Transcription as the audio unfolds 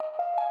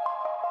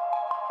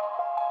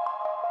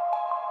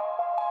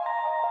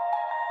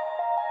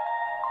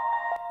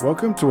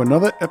Welcome to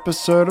another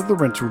episode of the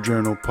Rental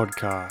Journal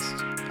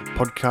podcast, a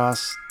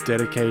podcast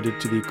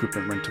dedicated to the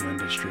equipment rental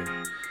industry.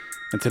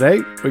 And today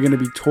we're going to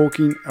be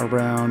talking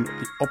around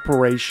the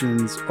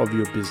operations of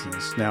your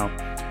business. Now,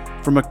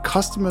 from a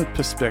customer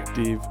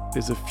perspective,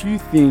 there's a few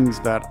things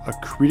that are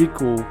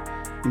critical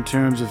in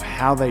terms of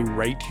how they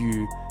rate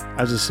you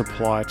as a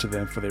supplier to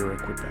them for their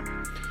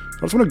equipment. So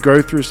I just want to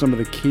go through some of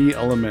the key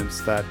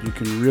elements that you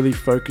can really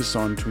focus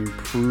on to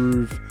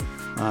improve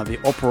the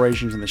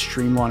operations and the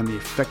streamline and the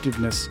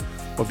effectiveness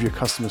of your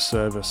customer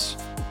service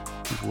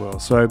as well.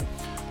 So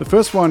the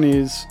first one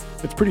is,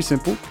 it's pretty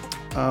simple.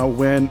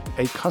 When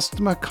a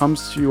customer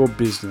comes to your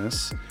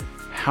business,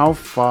 how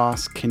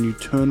fast can you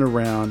turn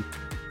around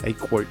a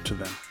quote to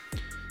them?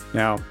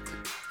 Now,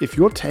 if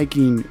you're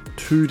taking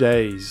 2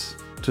 days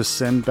to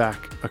send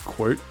back a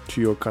quote to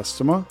your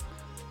customer,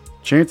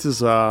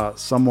 chances are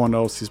someone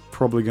else is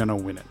probably going to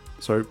win it.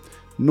 So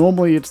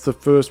normally it's the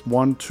first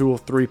 1, 2, or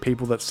 3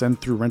 people that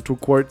send through rental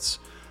quotes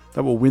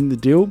that will win the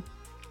deal.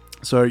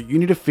 So you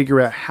need to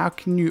figure out how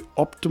can you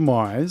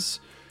optimize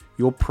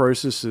your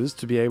processes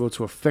to be able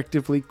to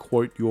effectively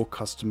quote your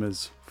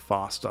customers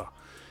faster.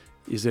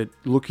 Is it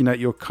looking at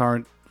your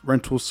current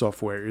rental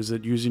software? Is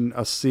it using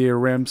a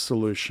CRM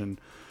solution?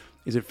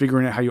 Is it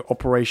figuring out how your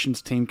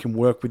operations team can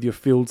work with your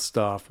field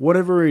staff?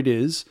 Whatever it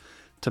is,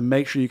 to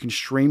make sure you can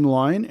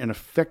streamline and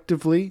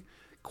effectively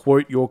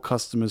quote your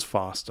customers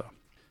faster.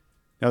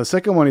 Now, the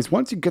second one is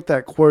once you get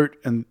that quote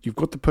and you've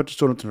got the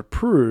purchase order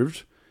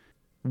approved,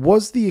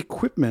 was the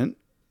equipment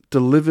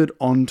delivered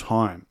on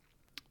time?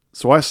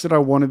 So I said I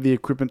wanted the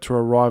equipment to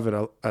arrive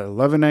at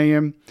 11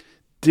 a.m.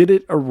 Did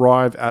it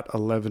arrive at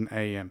 11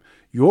 a.m.?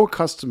 Your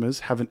customers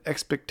have an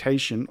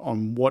expectation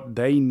on what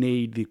they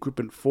need the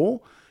equipment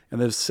for, and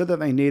they've said that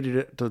they needed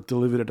it to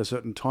deliver it at a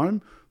certain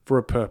time for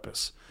a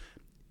purpose.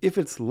 If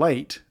it's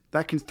late,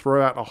 that can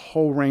throw out a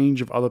whole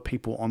range of other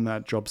people on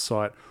that job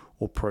site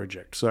or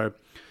project. So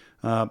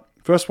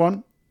first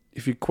one,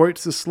 if your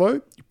quotes are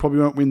slow, you probably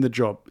won't win the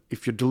job.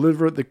 If you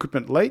deliver the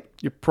equipment late,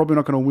 you're probably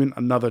not going to win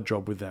another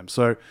job with them.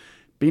 So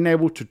being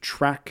able to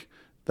track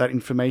that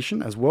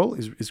information as well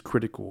is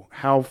critical.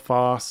 How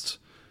fast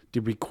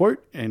did we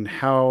quote, and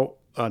how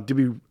did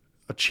we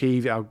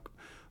achieve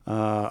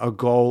our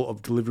goal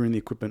of delivering the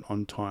equipment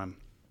on time?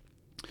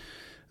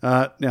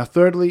 Now,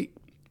 thirdly,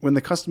 when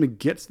the customer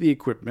gets the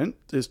equipment,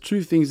 there's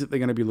 2 things that they're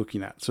going to be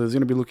looking at. So they're going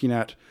to be looking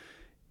at,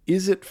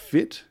 is it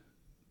fit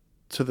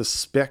to the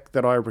spec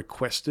that I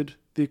requested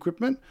the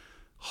equipment?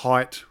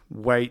 Height,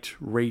 weight,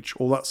 reach,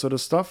 all that sort of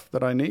stuff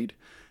that I need.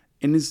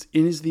 And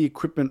is the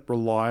equipment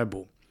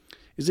reliable?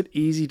 Is it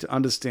easy to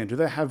understand? Do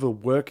they have the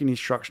working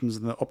instructions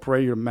and the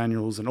operator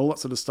manuals and all that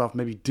sort of stuff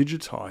maybe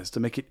digitized to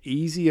make it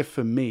easier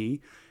for me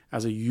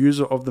as a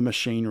user of the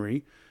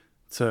machinery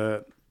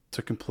to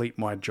complete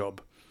my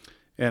job?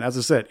 And as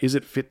I said, is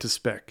it fit to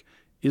spec?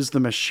 Is the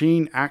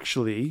machine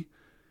actually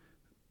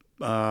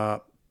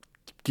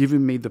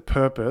giving me the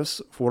purpose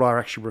for what I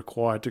actually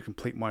require to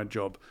complete my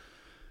job?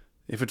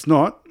 If it's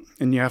not,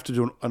 and you have to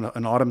do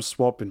an item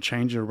swap and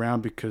change it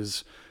around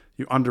because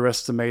you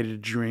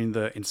underestimated during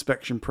the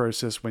inspection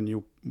process when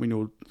you're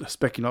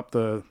speccing up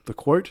the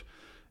quote,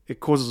 it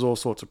causes all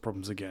sorts of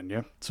problems again.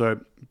 Yeah. So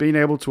being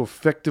able to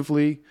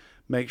effectively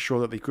make sure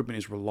that the equipment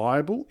is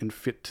reliable and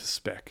fit to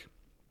spec.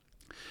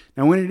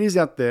 Now, when it is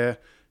out there,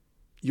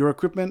 your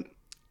equipment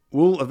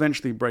will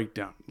eventually break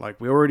down. Like,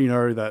 we already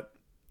know that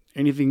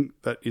anything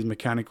that is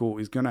mechanical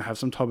is going to have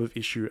some type of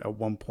issue at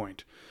one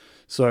point.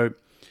 So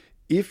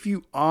if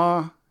you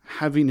are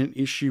having an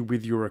issue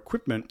with your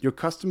equipment, your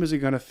customers are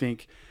going to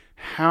think,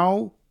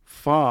 how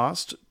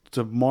fast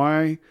do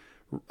my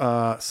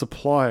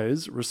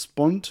suppliers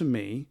respond to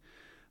me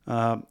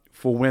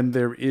for when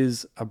there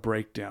is a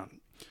breakdown?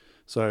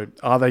 So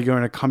are they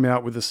going to come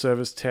out with a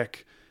service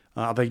tech?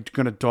 Are they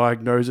going to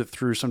diagnose it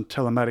through some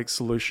telematics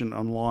solution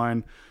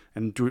online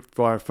and do it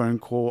via phone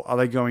call? Are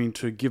they going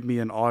to give me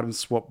an item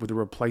swap with a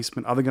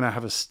replacement? Are they going to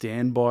have a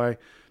standby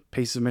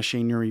piece of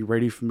machinery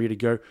ready for me to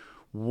go?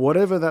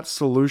 Whatever that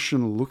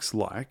solution looks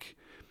like,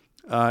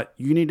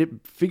 you need to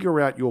figure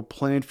out your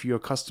plan for your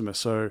customer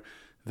so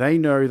they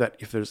know that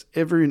if there's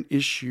ever an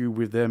issue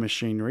with their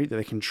machinery, that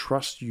they can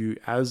trust you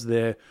as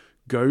their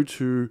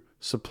go-to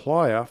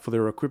supplier for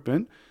their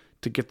equipment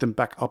to get them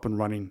back up and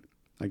running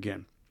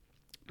again.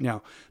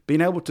 Now,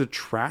 being able to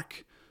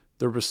track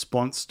the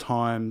response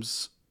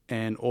times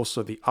and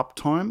also the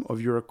uptime of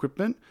your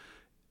equipment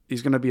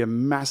is going to be a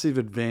massive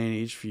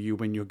advantage for you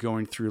when you're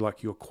going through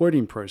like your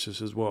quoting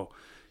process as well.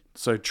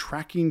 So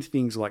tracking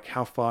things like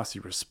how fast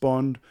you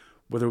respond,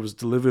 whether it was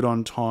delivered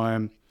on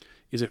time,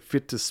 is it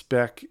fit to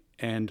spec,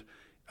 and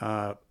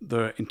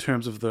in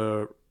terms of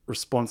the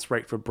response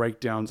rate for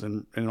breakdowns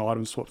and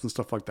item swaps and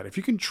stuff like that. If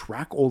you can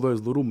track all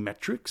those little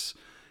metrics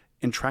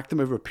and track them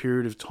over a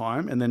period of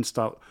time and then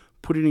start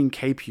putting in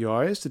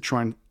KPIs to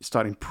try and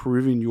start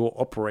improving your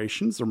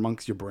operations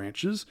amongst your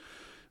branches,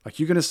 like,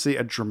 you're going to see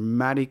a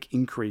dramatic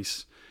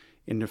increase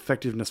in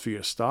effectiveness for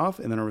your staff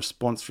and then a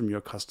response from your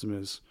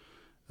customers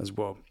as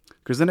well.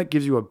 Because then it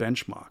gives you a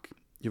benchmark.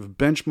 You have a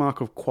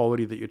benchmark of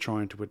quality that you're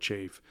trying to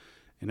achieve.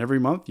 And every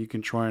month you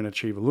can try and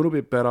achieve a little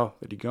bit better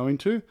that you're going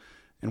to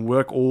and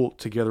work all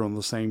together on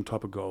the same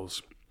type of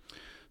goals.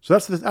 So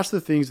that's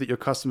the things that your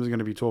customers are going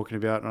to be talking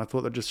about. And I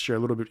thought I'd just share a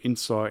little bit of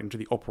insight into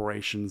the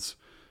operations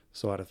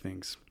side of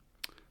things.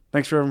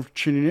 Thanks for everyone for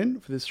tuning in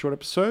for this short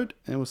episode,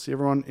 and we'll see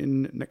everyone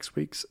in next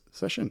week's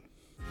session.